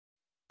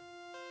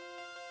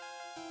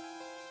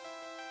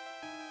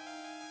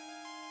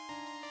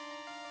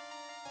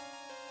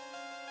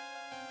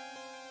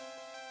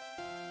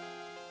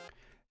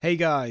Hey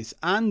guys,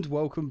 and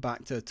welcome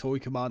back to Toy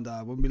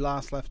Commander. When we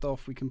last left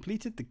off, we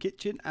completed the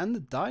kitchen and the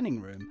dining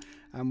room,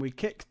 and we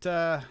kicked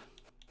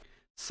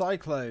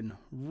Cyclone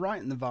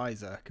right in the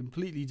visor,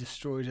 completely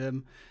destroyed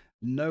him.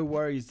 No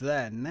worries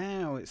there.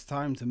 Now it's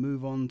time to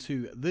move on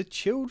to the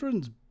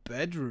children's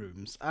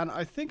bedrooms, and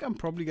I think I'm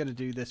probably going to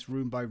do this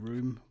room by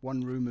room,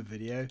 one room a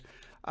video.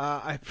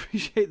 I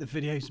appreciate the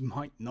videos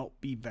might not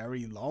be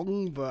very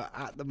long, but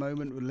at the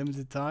moment with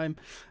limited time,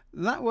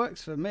 that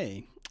works for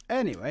me.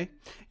 Anyway,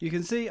 you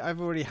can see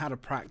I've already had a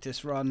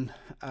practice run.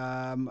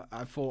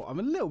 I thought I'm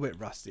a little bit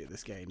rusty at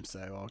this game, so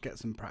I'll get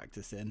some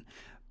practice in.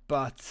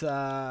 But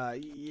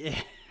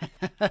yeah,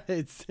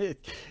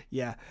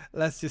 yeah.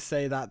 Let's just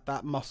say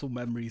that muscle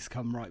memories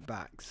come right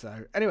back.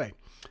 So anyway,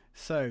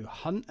 so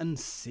hunt and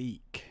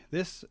seek.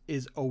 This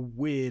is a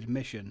weird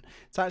mission.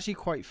 It's actually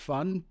quite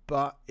fun,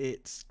 but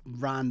it's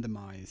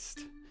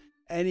randomized.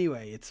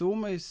 Anyway, it's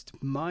almost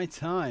my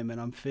time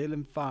and I'm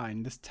feeling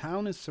fine. This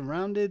town is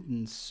surrounded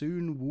and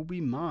soon will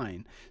be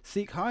mine.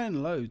 Seek high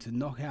and low to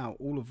knock out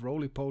all of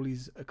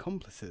Roly-Poly's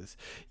accomplices.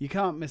 You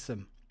can't miss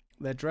them.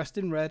 They're dressed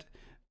in red,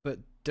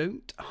 but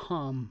don't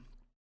harm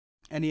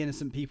any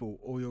innocent people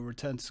or you'll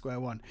return to square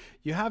one.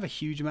 You have a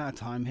huge amount of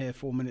time here,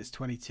 4 minutes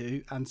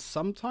 22, and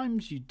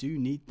sometimes you do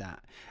need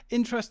that.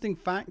 Interesting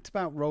fact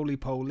about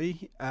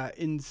Roly-Poly,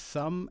 in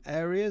some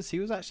areas he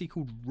was actually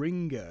called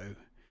Ringo.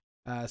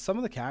 Some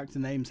of the character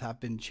names have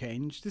been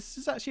changed. This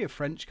is actually a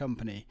French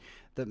company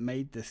that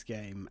made this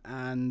game,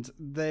 and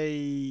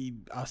they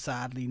are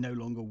sadly no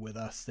longer with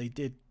us. They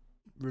did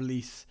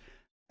release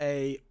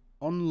a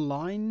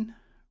online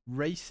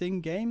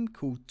racing game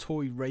called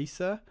Toy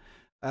Racer,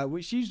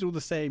 which used all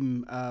the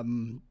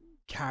same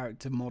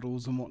character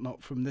models and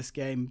whatnot from this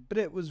game, but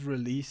it was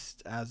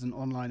released as an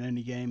online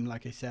only game,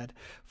 like I said,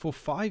 for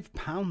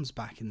 £5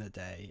 back in the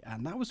day,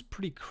 and that was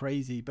pretty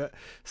crazy. But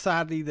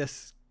sadly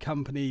this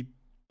company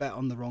bet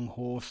on the wrong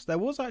horse. There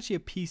was actually a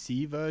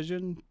PC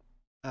version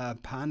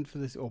planned for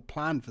this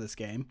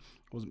game.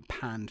 It wasn't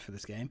panned for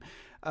this game,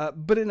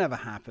 but it never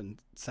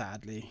happened,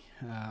 sadly.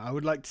 I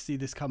would like to see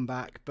this come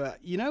back, but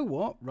you know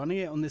what, running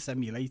it on this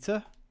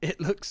emulator, it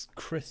looks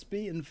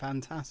crispy and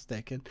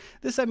fantastic. And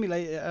this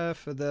emulator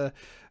for the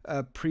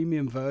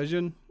premium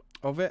version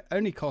of it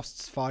only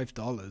costs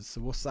 $5.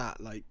 So what's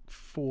that, like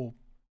 £4,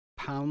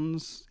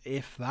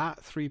 if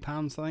that,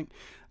 £3 I think.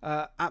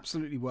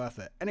 Absolutely worth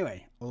it.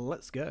 Anyway,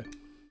 let's go.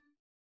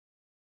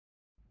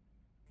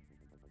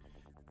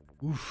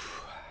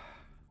 Oof.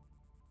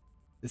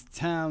 This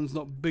town's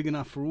not big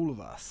enough for all of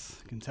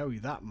us, I can tell you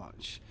that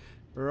much.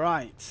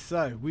 Right,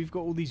 so we've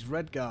got all these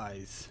red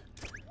guys.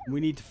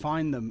 We need to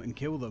find them and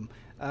kill them.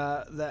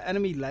 The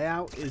enemy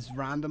layout is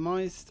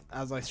randomized,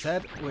 as I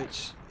said,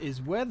 which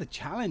is where the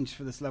challenge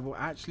for this level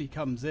actually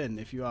comes in,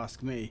 if you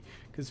ask me,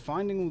 because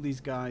finding all these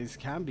guys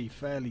can be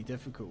fairly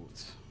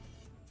difficult.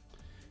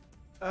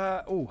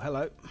 Oh,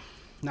 hello.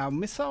 Now,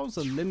 missiles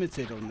are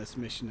limited on this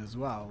mission as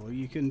well.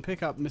 You can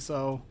pick up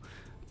missile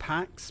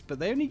packs, but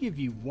they only give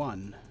you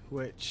one,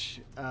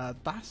 which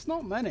that's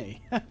not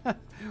many.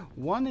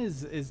 One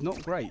is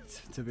not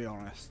great, to be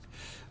honest,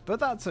 but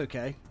that's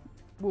okay.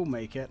 We'll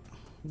make it.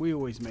 We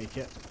always make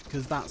it,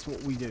 because that's what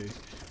we do.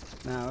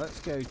 Now let's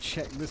go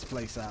check this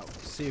place out,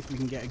 see if we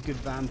can get a good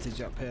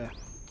vantage up here.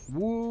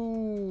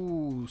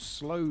 Whoa,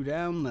 slow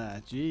down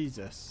there,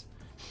 Jesus.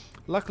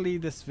 Luckily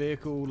this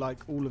vehicle, like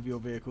all of your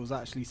vehicles,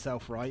 actually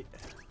self-right.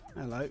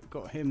 Hello,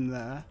 got him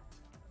there.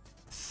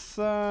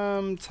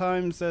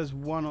 Sometimes there's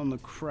one on the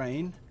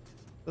crane.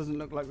 Doesn't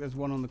look like there's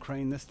one on the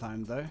crane this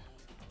time though.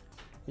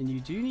 And you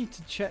do need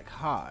to check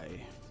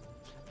high.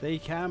 They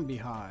can be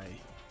high.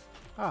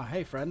 Ah,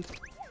 hey friend.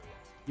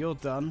 You're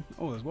done.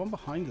 Oh, there's one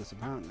behind us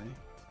apparently.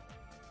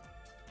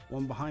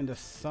 One behind us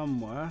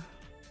somewhere.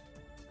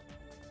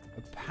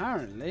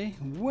 Apparently.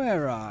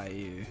 Where are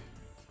you?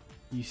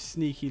 You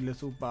sneaky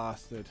little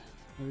bastard.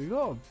 We've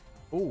got a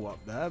ball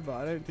up there, but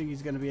I don't think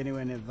he's going to be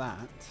anywhere near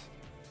that.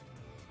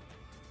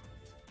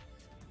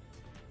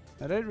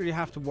 I don't really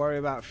have to worry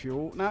about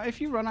fuel. Now,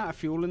 if you run out of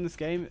fuel in this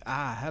game...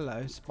 Ah,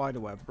 hello,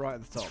 spiderweb, right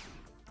at the top.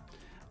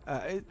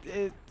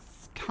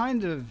 It's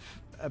kind of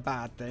a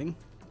bad thing,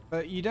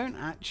 but you don't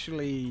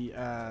actually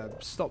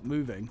stop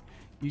moving.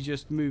 You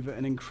just move at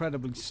an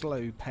incredibly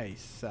slow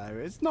pace.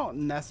 So it's not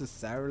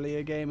necessarily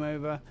a game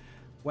over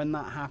when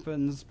that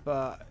happens,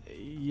 but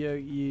you're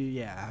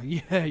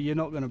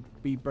not going to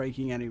be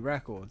breaking any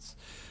records.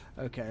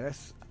 Okay,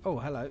 let's... Oh,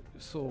 hello.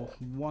 Saw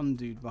one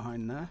dude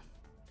behind there.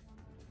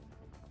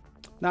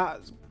 Now,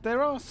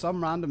 there are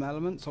some random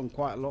elements on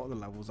quite a lot of the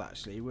levels,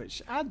 actually,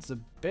 which adds a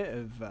bit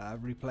of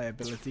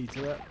replayability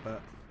to it,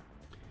 but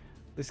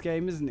this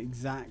game isn't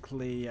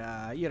exactly,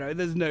 you know,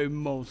 there's no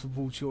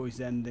multiple choice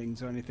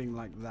endings or anything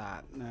like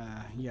that.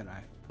 You know,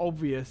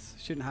 obvious,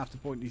 shouldn't have to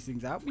point these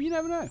things out, but you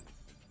never know.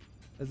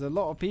 There's a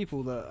lot of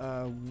people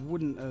that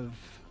wouldn't have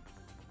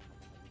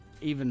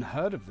even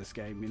heard of this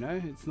game, you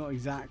know? It's not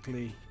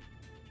exactly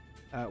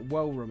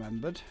well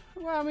remembered.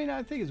 Well, I mean,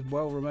 I think it's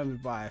well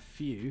remembered by a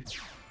few.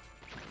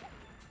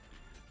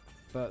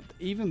 But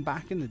even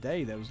back in the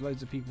day, there was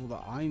loads of people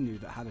that I knew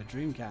that had a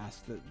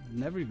Dreamcast that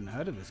never even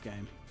heard of this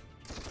game.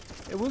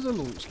 It was a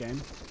launch game,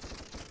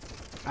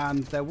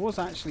 and there was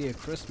actually a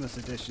Christmas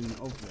edition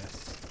of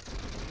this,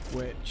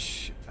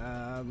 which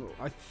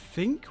I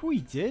think we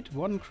did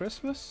one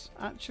Christmas,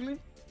 actually.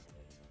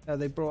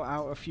 They brought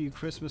out a few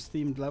Christmas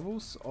themed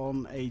levels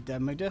on a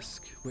demo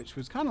disc, which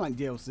was kind of like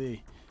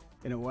DLC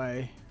in a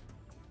way.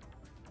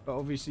 But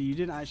obviously you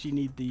didn't actually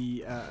need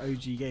the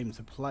OG game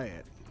to play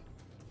it.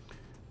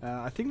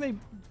 I think they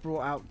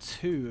brought out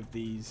 2 of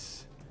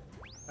these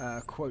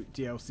quote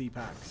DLC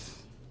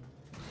packs,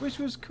 which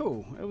was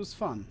cool. It was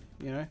fun,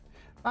 you know.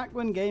 Back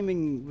when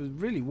gaming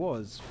really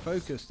was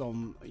focused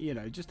on, you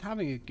know, just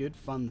having a good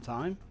fun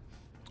time.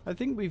 I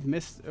think we've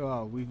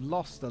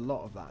lost a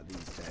lot of that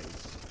these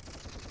days.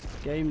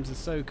 Games are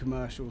so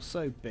commercial,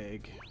 so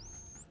big.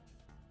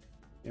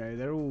 You know,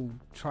 they're all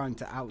trying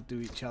to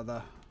outdo each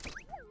other.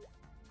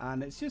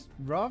 And it's just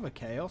rather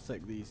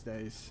chaotic these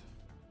days.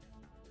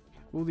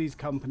 All these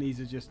companies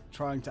are just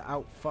trying to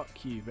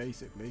outfuck you,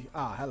 basically.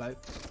 Ah, hello.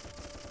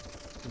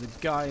 There's a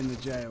guy in the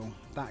jail.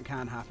 That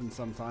can happen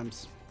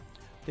sometimes.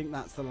 I think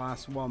that's the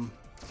last one.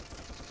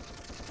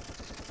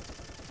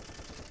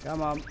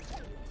 Come on.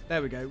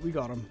 There we go. We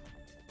got him.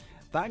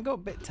 That got a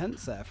bit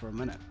tense there for a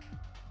minute.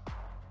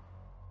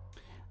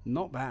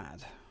 Not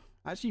bad.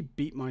 I actually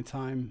beat my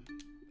time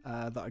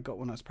that I got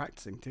when I was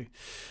practicing too.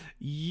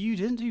 You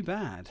didn't do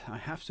bad, I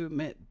have to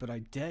admit, but I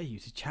dare you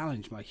to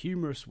challenge my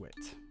humorous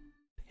wit.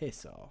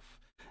 Piss off.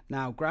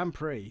 Now, Grand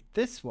Prix.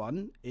 This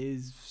one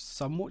is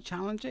somewhat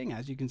challenging.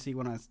 As you can see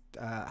when I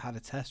had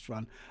a test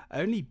run, I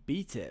only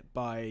beat it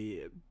by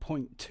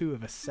 0.2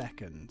 of a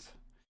second.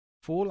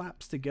 4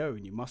 laps to go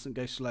and you mustn't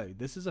go slow.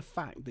 This is a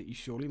fact that you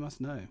surely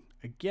must know.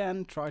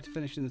 Again, try to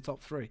finish in the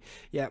top 3.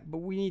 Yeah, but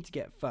we need to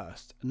get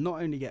first.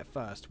 Not only get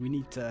first, we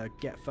need to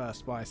get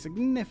first by a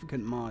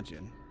significant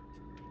margin.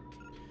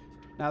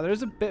 Now, there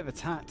is a bit of a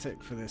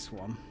tactic for this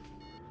one.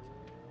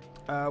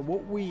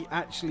 What we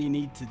actually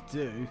need to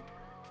do,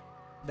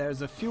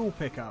 there's a fuel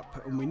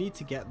pickup and we need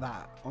to get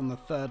that on the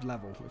 3rd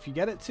level. If you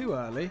get it too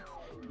early,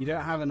 you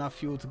don't have enough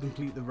fuel to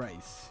complete the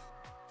race.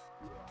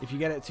 If you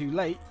get it too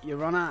late, you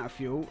run out of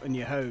fuel and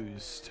you're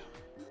hosed.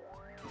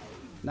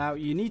 Now,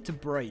 you need to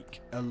brake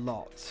a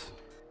lot.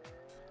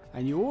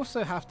 And you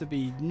also have to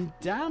be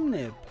damn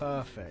near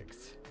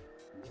perfect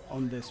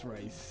on this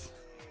race.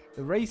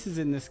 The races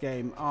in this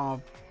game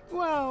are,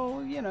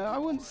 well, you know, I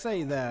wouldn't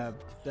say they're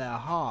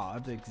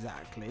hard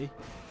exactly,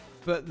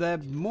 but they're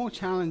more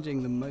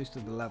challenging than most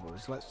of the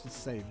levels. Let's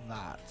just say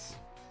that.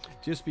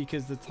 Just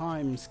because the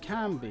times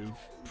can be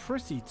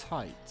pretty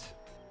tight.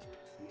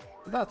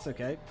 But that's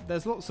okay.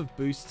 There's lots of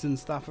boosts and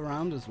stuff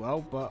around as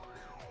well, but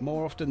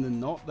more often than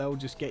not, they'll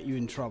just get you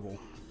in trouble.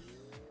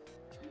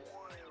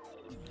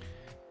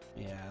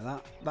 Yeah,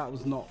 that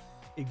was not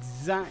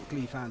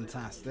exactly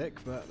fantastic,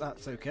 but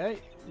that's okay.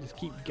 Just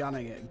keep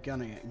gunning it,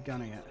 gunning it,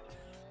 gunning it.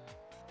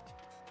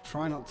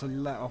 Try not to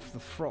let off the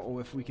throttle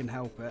if we can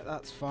help it.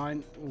 That's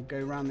fine. We'll go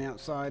around the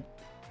outside.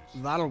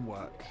 That'll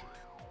work.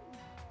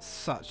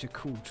 Such a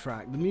cool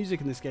track. The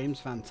music in this game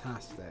is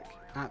fantastic.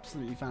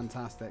 Absolutely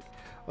fantastic.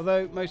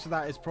 Although most of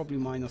that is probably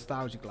my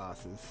nostalgia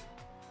glasses.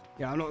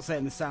 Yeah, I'm not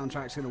saying the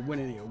soundtrack's going to win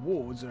any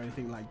awards or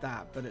anything like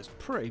that, but it's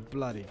pretty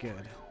bloody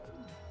good.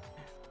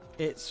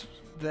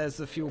 There's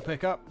the fuel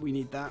pickup. We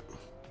need that.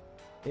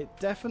 It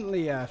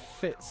definitely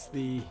fits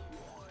the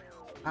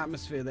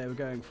atmosphere they were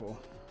going for,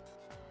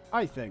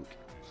 I think.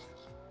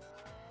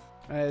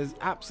 It's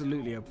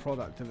absolutely a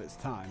product of its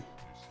time.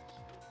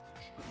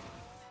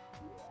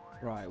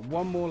 Right,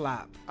 one more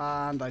lap,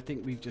 and I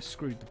think we've just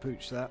screwed the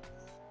pooch there.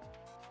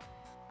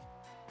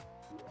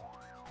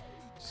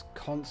 Just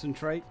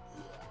concentrate.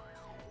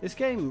 This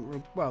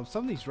game, well,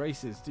 some of these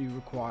races do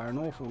require an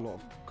awful lot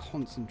of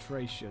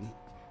concentration.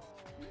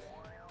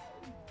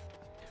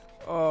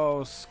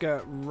 Oh,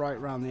 skirt right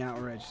round the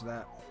outer edge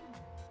there.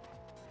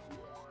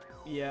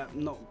 Yeah,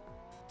 not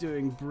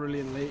doing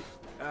brilliantly.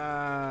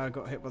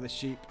 Got hit by the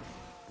sheep.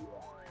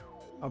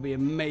 I'll be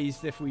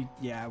amazed if we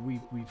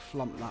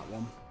flumped that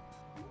one.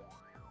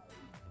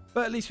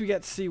 But at least we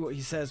get to see what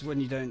he says when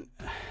you don't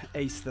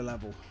ace the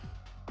level.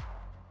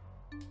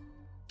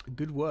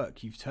 Good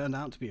work. You've turned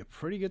out to be a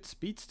pretty good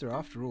speedster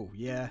after all.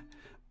 Yeah,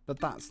 but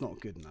that's not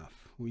good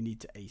enough. We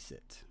need to ace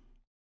it.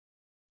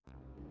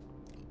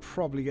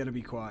 Probably going to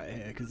be quiet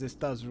here because this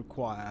does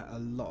require a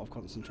lot of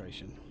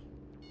concentration.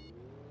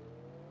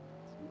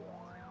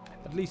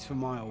 At least for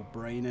my old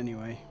brain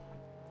anyway.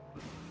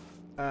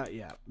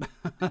 Yeah.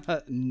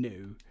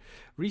 No.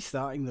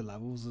 Restarting the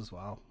levels as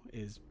well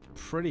is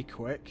pretty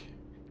quick.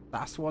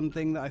 That's one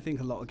thing that I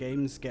think a lot of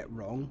games get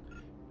wrong.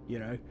 You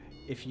know,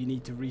 if you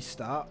need to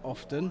restart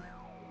often,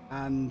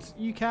 and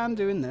you can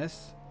do in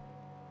this,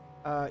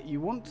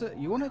 you want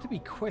it to be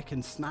quick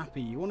and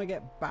snappy. You want to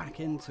get back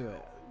into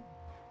it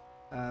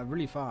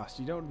really fast.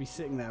 You don't want to be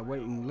sitting there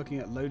waiting, looking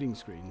at loading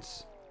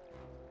screens.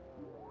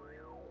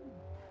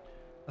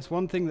 That's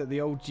one thing that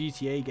the old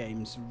GTA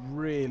games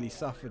really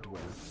suffered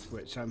with,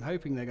 which I'm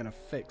hoping they're going to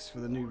fix for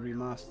the new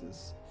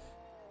remasters.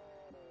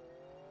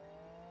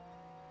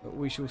 But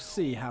we shall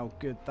see how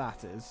good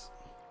that is.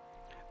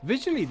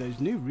 Visually, those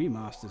new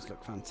remasters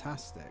look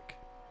fantastic.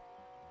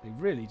 They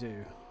really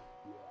do.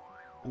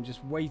 I'm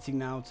just waiting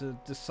now to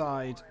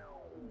decide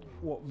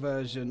what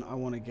version I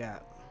want to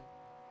get.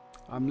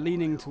 I'm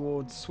leaning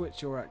towards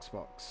Switch or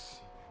Xbox.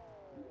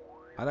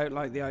 I don't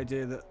like the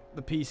idea that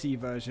the PC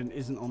version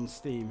isn't on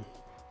Steam.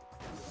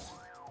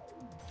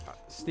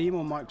 Steam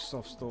or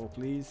Microsoft Store,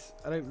 please.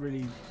 I don't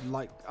really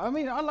like... I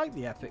mean, I like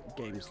the Epic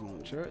Games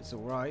launcher. It's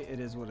alright. It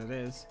is what it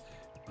is.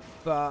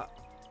 But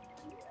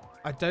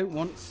I don't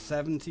want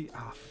 70...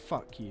 Ah,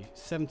 fuck you.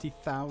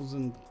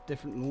 70,000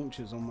 different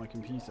launchers on my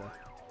computer.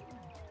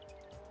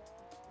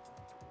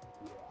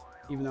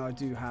 Even though I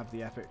do have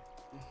the Epic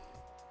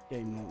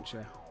game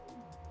launcher.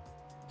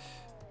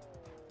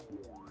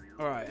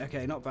 Alright,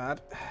 okay, not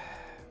bad.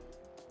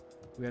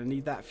 We're going to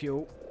need that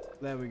fuel.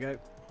 There we go.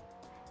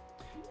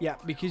 Yeah,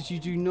 because you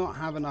do not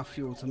have enough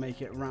fuel to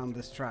make it around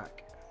this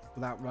track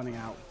without running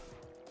out.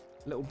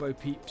 Little Bo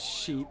Peep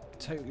sheep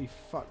totally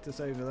fucked us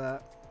over there.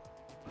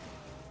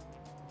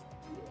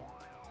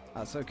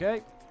 That's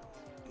okay.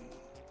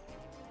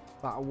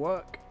 That'll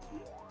work.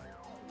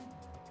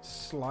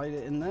 Slide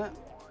it in there.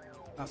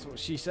 That's what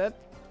she said.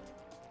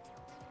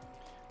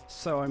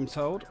 So I'm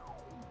told.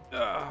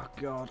 Oh,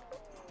 God.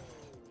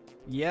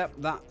 Yep,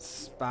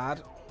 that's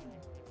bad.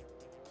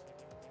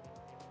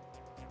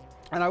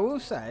 And I will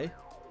say,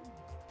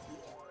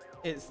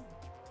 it's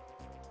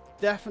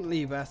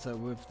definitely better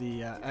with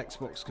the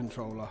Xbox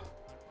controller.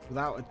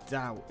 Without a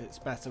doubt, it's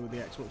better with the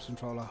Xbox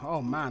controller.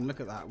 Oh man, look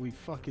at that. We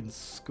fucking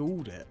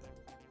schooled it.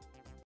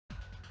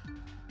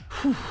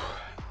 Whew.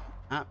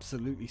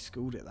 Absolutely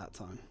schooled it that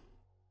time.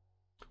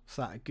 Was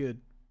that a good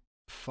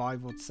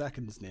 5 odd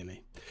seconds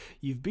nearly?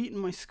 You've beaten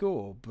my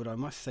score, but I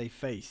must say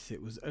face,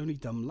 it was only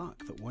dumb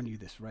luck that won you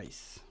this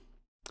race.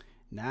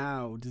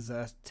 Now,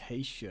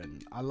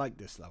 desertation. I like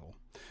this level.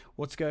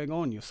 What's going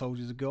on? Your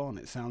soldiers are gone.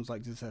 It sounds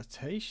like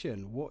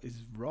desertation. What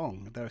is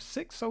wrong? There are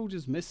 6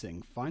 soldiers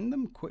missing. Find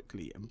them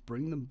quickly and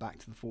bring them back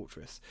to the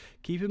fortress.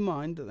 Keep in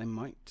mind that they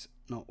might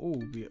not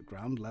all be at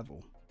ground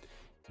level.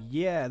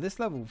 Yeah, this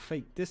level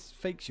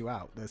fakes you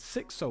out. There's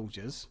 6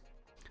 soldiers.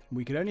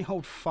 We can only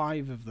hold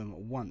 5 of them at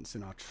once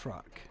in our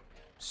truck.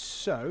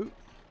 So,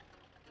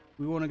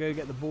 we want to go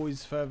get the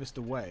boys furthest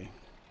away.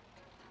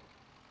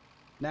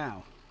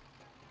 Now,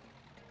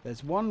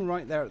 there's one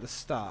right there at the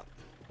start,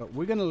 but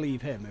we're going to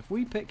leave him. If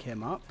we pick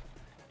him up,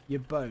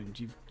 you're boned.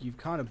 You've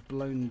kind of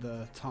blown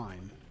the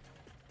time.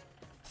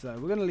 So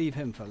we're going to leave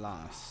him for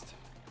last.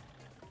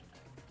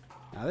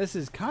 Now this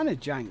is kind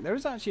of jank. There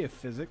is actually a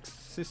physics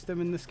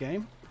system in this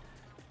game.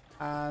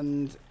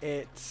 And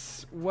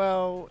it's,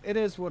 well, it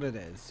is what it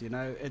is. You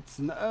know, it's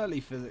an early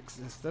physics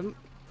system.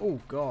 Oh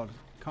God,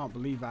 can't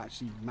believe I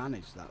actually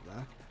managed that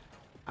there.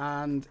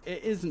 And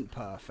it isn't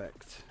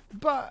perfect,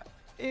 but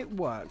it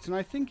worked. And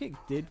I think it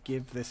did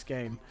give this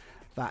game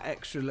that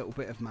extra little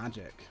bit of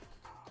magic.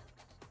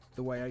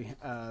 The way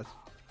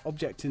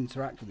objects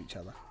interact with each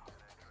other.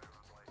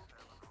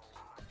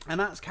 And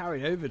that's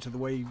carried over to the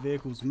way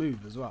vehicles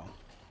move as well.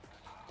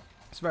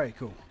 It's very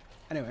cool.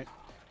 Anyway,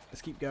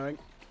 let's keep going.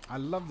 I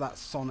love that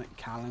Sonic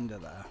calendar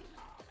there.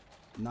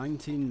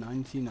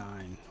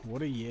 1999.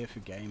 What a year for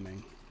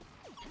gaming.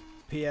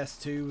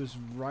 PS2 was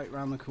right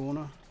round the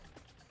corner.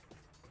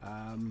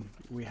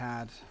 We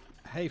had,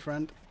 hey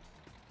friend,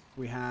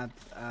 we had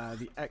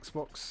the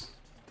Xbox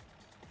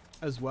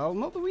as well.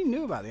 Not that we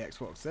knew about the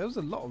Xbox. There was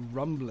a lot of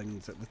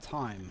rumblings at the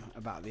time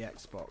about the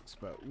Xbox,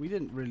 but we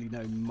didn't really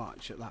know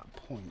much at that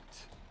point.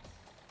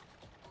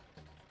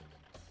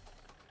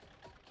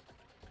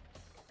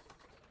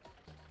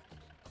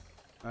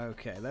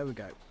 Okay, there we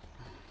go.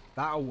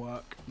 That'll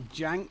work.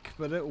 Jank,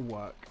 but it'll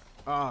work.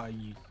 Ah,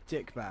 you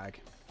dickbag.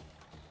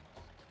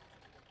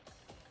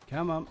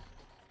 Come on.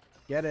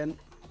 Get in.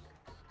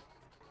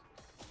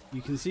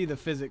 You can see the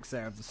physics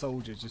there of the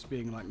soldiers just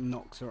being like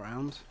knocked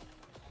around.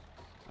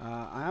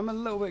 I am a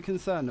little bit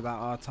concerned about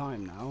our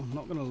time now,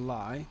 not going to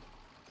lie.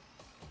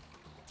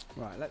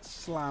 Right, let's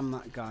slam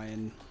that guy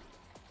in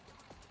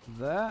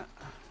there.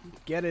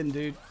 Get in,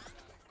 dude.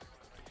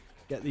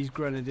 Get these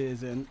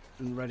grenadiers in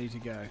and ready to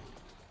go.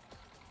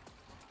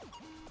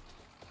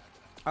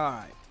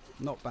 Alright,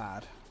 not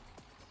bad.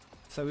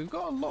 So we've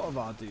got a lot of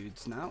our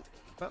dudes now,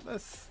 but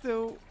there's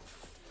still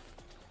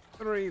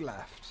 3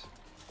 left.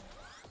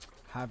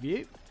 Have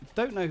you?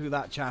 Don't know who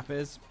that chap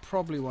is.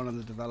 Probably one of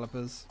the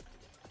developers.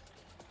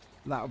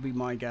 That would be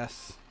my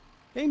guess.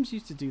 Games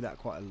used to do that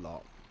quite a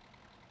lot.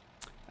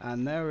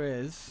 And there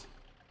is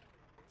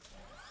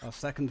our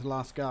second to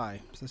last guy.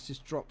 So let's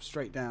just drop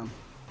straight down.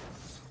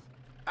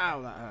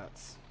 Ow, that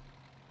hurts.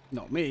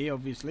 Not me,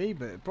 obviously,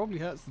 but it probably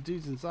hurts the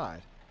dudes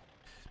inside.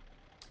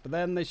 But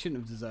then they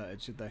shouldn't have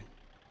deserted, should they? It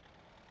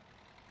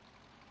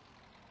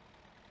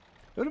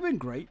would have been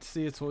great to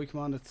see a Toy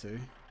Commander 2.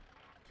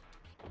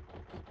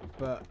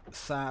 But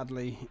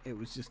sadly, it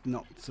was just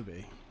not to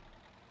be.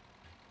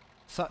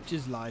 Such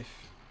is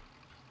life.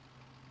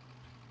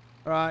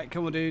 Alright,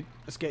 come on dude,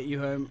 let's get you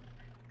home.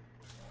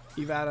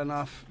 You've had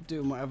enough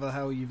doing whatever the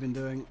hell you've been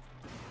doing.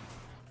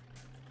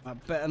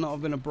 That better not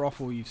have been a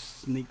brothel you've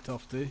sneaked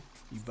off to,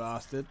 you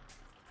bastard.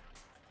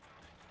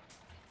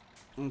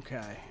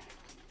 Okay.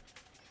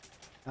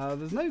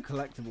 There's no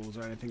collectibles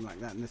or anything like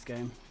that in this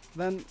game.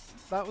 Then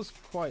that was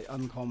quite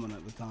uncommon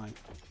at the time.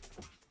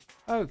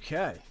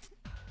 Okay.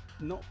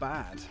 Not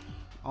bad.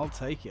 I'll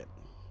take it.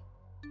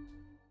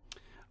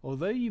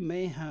 Although you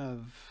may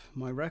have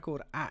my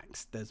record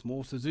axed, there's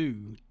more to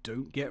do.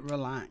 Don't get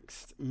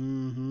relaxed.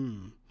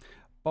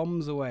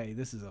 Bombs away.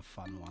 This is a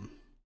fun one.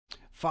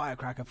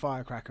 Firecracker,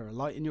 firecracker, a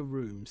light in your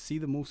room. See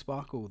them all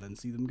sparkle, then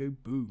see them go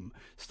boom.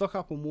 Stock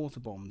up on water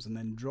bombs and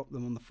then drop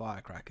them on the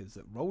firecrackers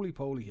that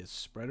roly-poly has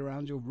spread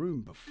around your room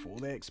before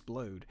they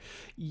explode.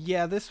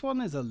 Yeah, this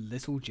one is a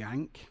little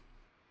jank.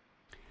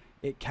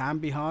 It can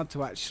be hard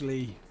to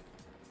actually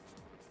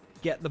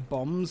get the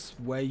bombs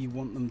where you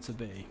want them to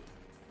be.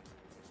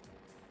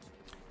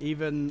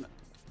 Even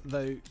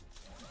though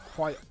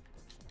quite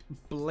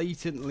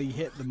blatantly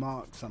hit the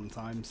mark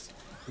sometimes,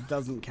 it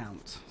doesn't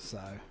count,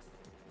 so...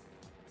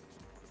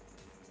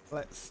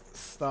 let's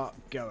start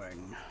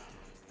going.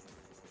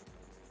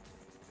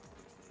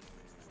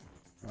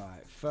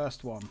 Right,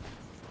 first one.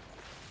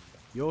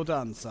 You're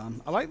done,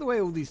 son. I like the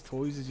way all these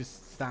toys are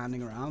just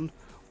standing around,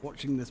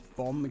 watching this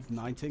bomb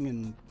igniting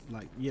and,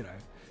 like, you know.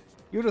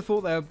 You would have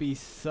thought there would be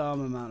some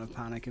amount of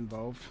panic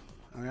involved.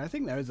 I mean, I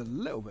think there is a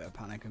little bit of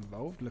panic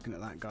involved, looking at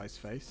that guy's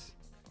face.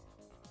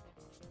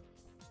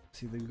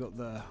 See, they've got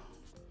the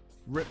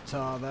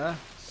Riptar there.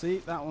 See,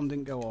 that one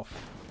didn't go off.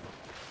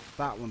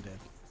 That one did.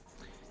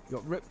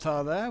 Got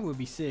Riptar there, we'll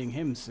be seeing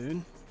him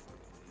soon.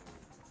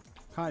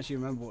 Can't actually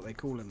remember what they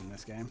call him in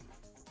this game.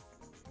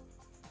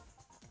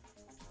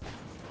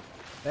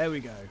 There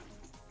we go.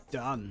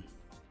 Done.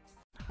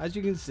 As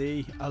you can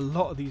see, a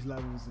lot of these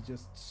levels are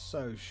just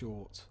so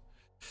short.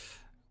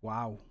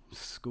 Wow,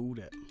 schooled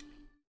it.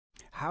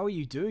 How are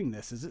you doing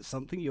this? Is it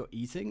something you're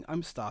eating?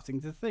 I'm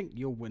starting to think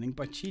you're winning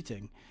by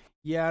cheating.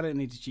 Yeah, I don't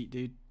need to cheat,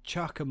 dude.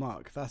 Chuck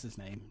Amok, that's his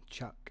name.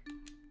 Chuck.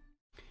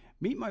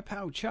 Meet my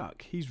pal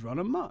Chuck. He's run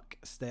amok.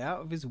 Stay out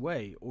of his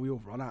way or you'll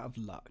run out of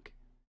luck.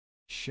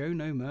 Show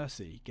no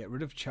mercy. Get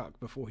rid of Chuck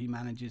before he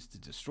manages to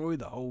destroy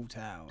the whole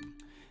town.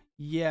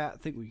 Yeah, I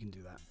think we can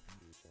do that.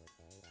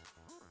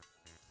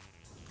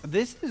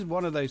 This is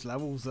one of those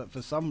levels that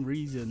for some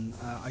reason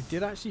I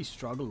did actually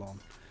struggle on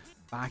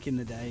back in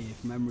the day,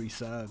 if memory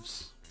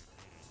serves.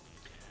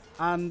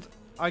 And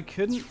I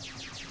couldn't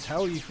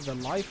tell you for the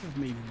life of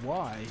me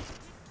why.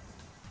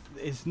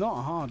 It's not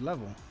a hard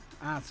level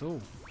at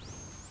all.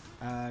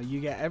 You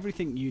get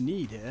everything you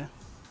need here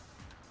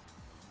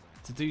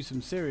to do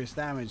some serious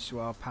damage to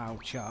our pal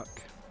Chuck.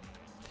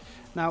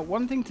 Now,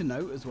 one thing to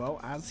note as well,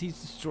 as he's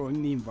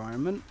destroying the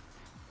environment,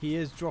 he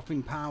is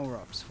dropping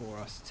power-ups for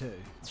us too.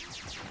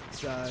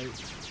 So,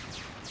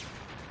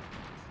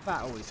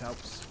 that always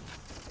helps.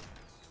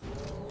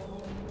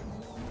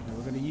 Now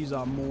we're going to use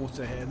our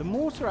mortar here. The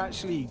mortar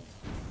actually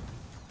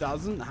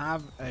doesn't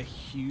have a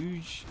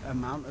huge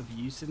amount of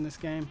use in this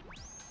game,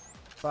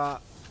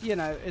 but you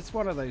know, it's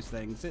one of those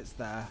things. It's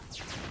there.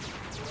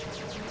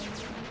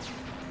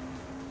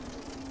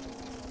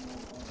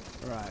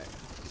 Right.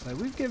 So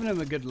we've given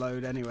him a good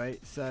load anyway.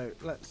 So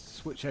let's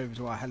switch over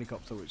to our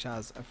helicopter, which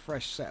has a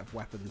fresh set of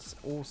weapons.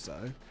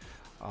 Also,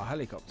 our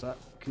helicopter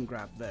can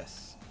grab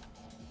this.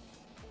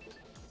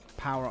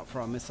 Power up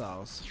for our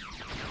missiles.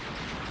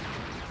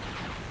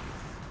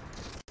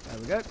 There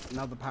we go.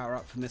 Another power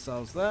up for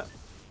missiles there.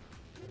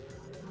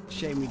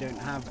 Shame we don't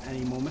have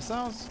any more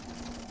missiles.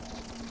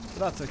 But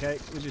that's okay.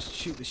 We'll just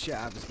shoot the shit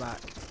out of his back.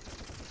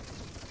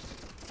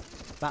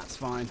 That's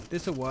fine.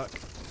 This'll work.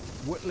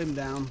 Whittle him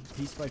down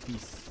piece by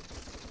piece.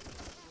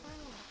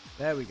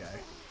 There we go.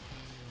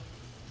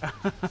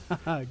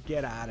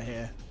 Get out of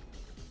here,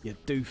 you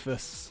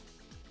doofus.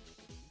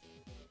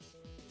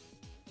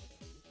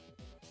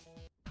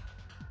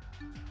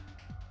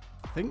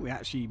 I think we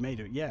actually made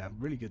it. Yeah,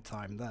 really good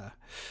time there.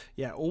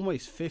 Yeah,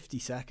 almost 50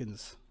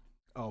 seconds.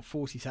 Oh,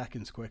 40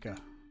 seconds quicker.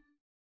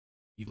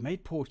 You've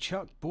made poor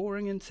Chuck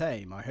boring and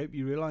tame. I hope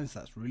you realise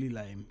that's really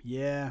lame.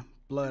 Yeah,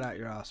 blow it out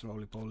your ass,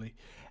 roly-poly.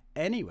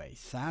 Anyway,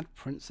 sad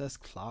Princess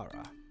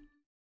Clara.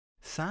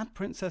 Sad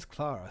Princess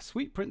Clara,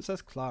 sweet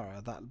Princess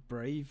Clara, that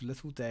brave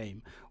little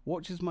dame,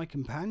 watches my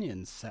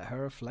companions set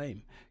her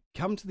aflame.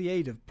 Come to the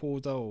aid of poor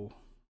doll,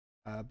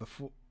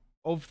 before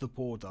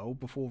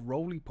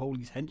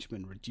roly-poly's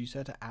henchmen reduce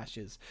her to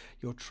ashes.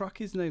 Your truck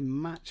is no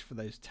match for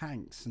those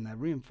tanks and their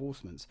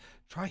reinforcements.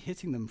 Try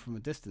hitting them from a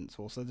distance,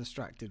 also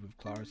distracted with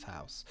Clara's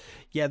house.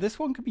 Yeah, this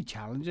one could be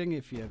challenging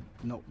if you're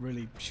not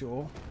really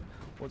sure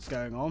what's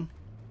going on.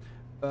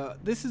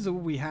 But this is all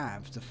we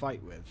have to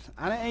fight with.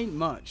 And it ain't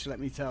much, let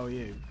me tell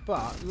you.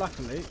 But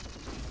luckily,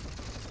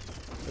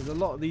 there's a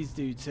lot of these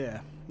dudes here.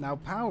 Now,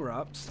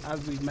 power-ups,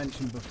 as we've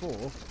mentioned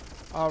before,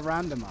 are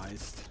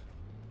randomized.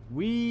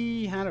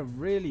 We had a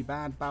really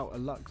bad bout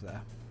of luck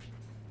there.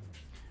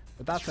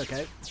 But that's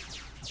okay.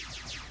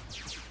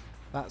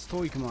 That's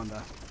Toy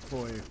Commander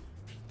for you.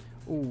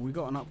 Oh, we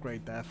got an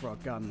upgrade there for our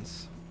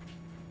guns.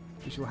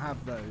 We shall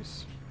have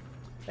those.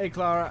 Hey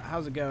Clara,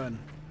 how's it going?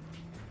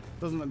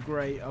 Doesn't look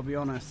great, I'll be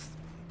honest.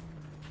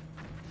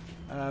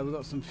 We've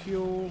got some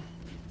fuel.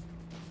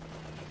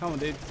 Come on,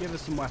 dude. Give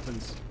us some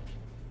weapons.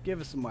 Give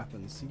us some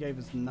weapons. He gave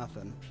us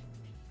nothing.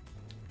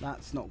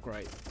 That's not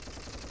great.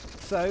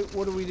 So,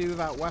 what do we do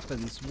without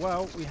weapons?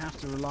 Well, we have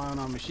to rely on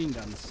our machine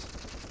guns.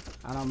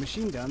 And our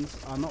machine guns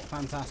are not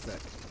fantastic.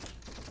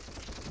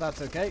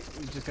 That's okay.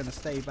 We're just going to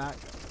stay back.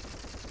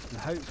 And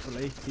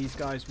hopefully, these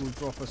guys will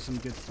drop us some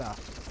good stuff.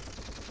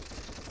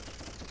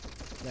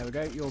 There we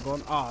go. You're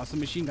gone. Ah, it's a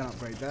machine gun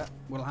upgrade there.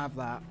 We'll have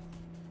that.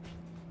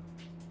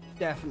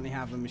 Definitely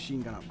have the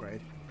machine gun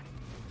upgrade.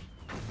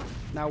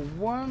 Now,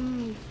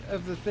 one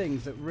of the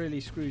things that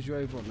really screws you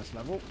over on this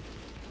level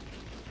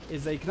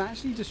is they can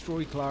actually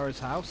destroy Clara's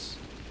house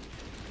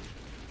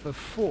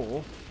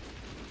before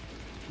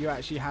you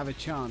actually have a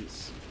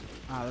chance.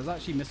 There's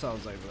actually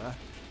missiles over there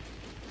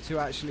to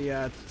actually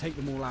take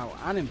them all out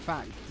and in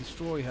fact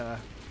destroy her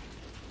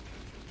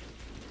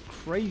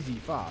crazy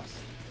fast.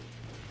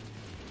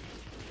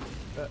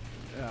 But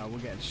we're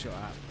getting shot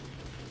at.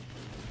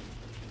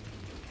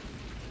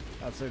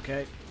 That's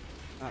okay.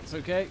 That's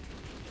okay.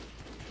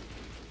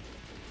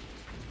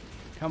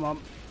 Come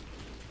on.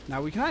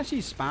 Now we can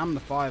actually spam the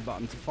fire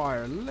button to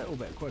fire a little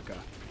bit quicker,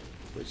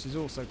 which is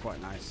also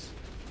quite nice.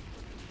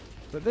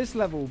 But this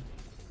level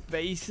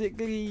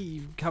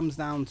basically comes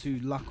down to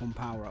luck on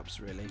power-ups,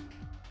 really.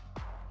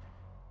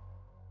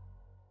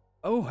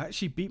 Oh, I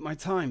actually beat my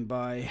time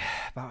by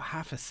about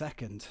half a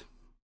second.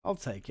 I'll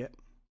take it.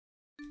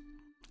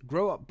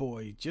 Grow up,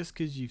 boy. Just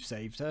because you've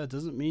saved her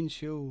doesn't mean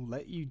she'll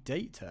let you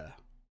date her.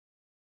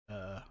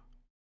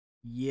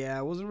 Yeah,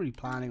 I wasn't really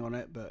planning on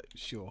it, but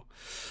sure.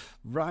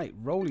 Right,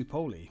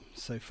 roly-poly.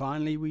 So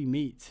finally we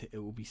meet. It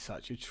will be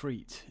such a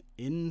treat.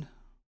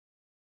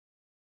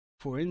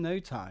 For in no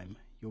time,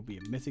 you'll be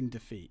admitting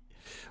defeat.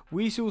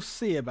 We shall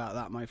see about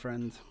that, my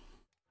friend.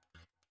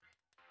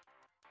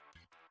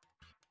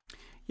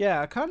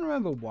 Yeah, I can't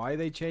remember why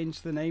they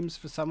changed the names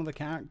for some of the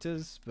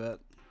characters,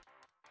 but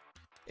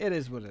it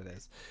is what it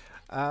is.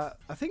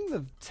 I think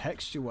the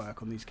texture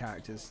work on these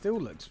characters still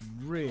looks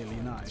really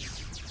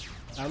nice.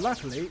 Now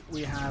luckily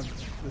we have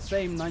the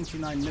same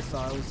 99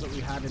 missiles that we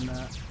had in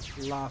the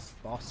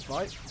last boss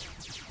fight.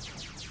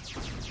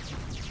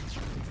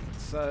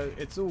 So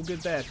it's all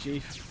good there,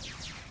 Chief.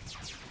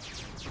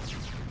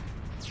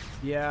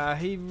 Yeah,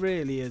 he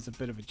really is a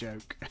bit of a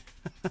joke.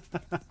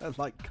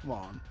 Like, come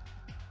on.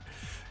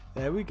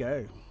 There we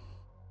go.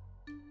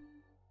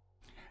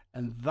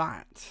 And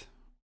that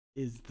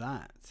is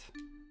that.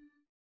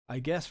 I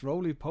guess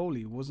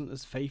Roly-Poly wasn't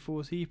as faithful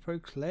as he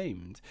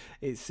proclaimed.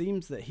 It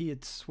seems that he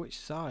had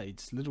switched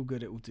sides. Little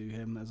good it will do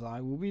him, as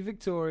I will be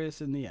victorious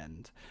in the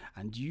end.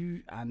 And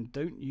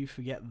don't you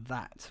forget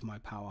that, my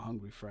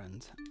power-hungry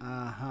friend.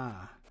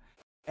 Aha.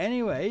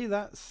 Anyway,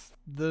 that's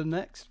the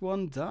next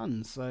one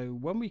done. So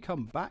when we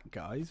come back,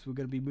 guys, we're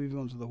going to be moving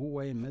on to the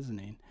hallway and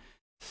mezzanine.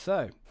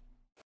 So,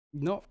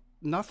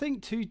 nothing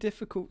too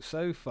difficult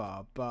so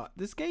far, but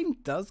this game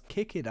does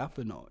kick it up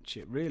a notch.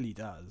 It really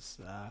does.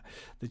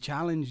 The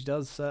challenge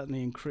does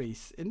certainly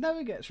increase. It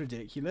never gets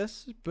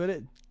ridiculous, but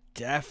it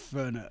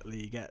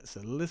definitely gets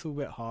a little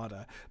bit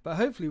harder. But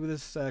hopefully with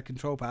this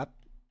control pad,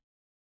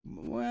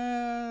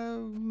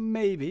 well,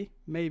 maybe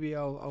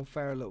I'll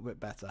fare a little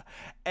bit better.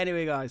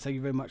 Anyway, guys, thank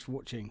you very much for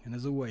watching, and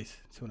as always,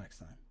 till next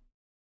time.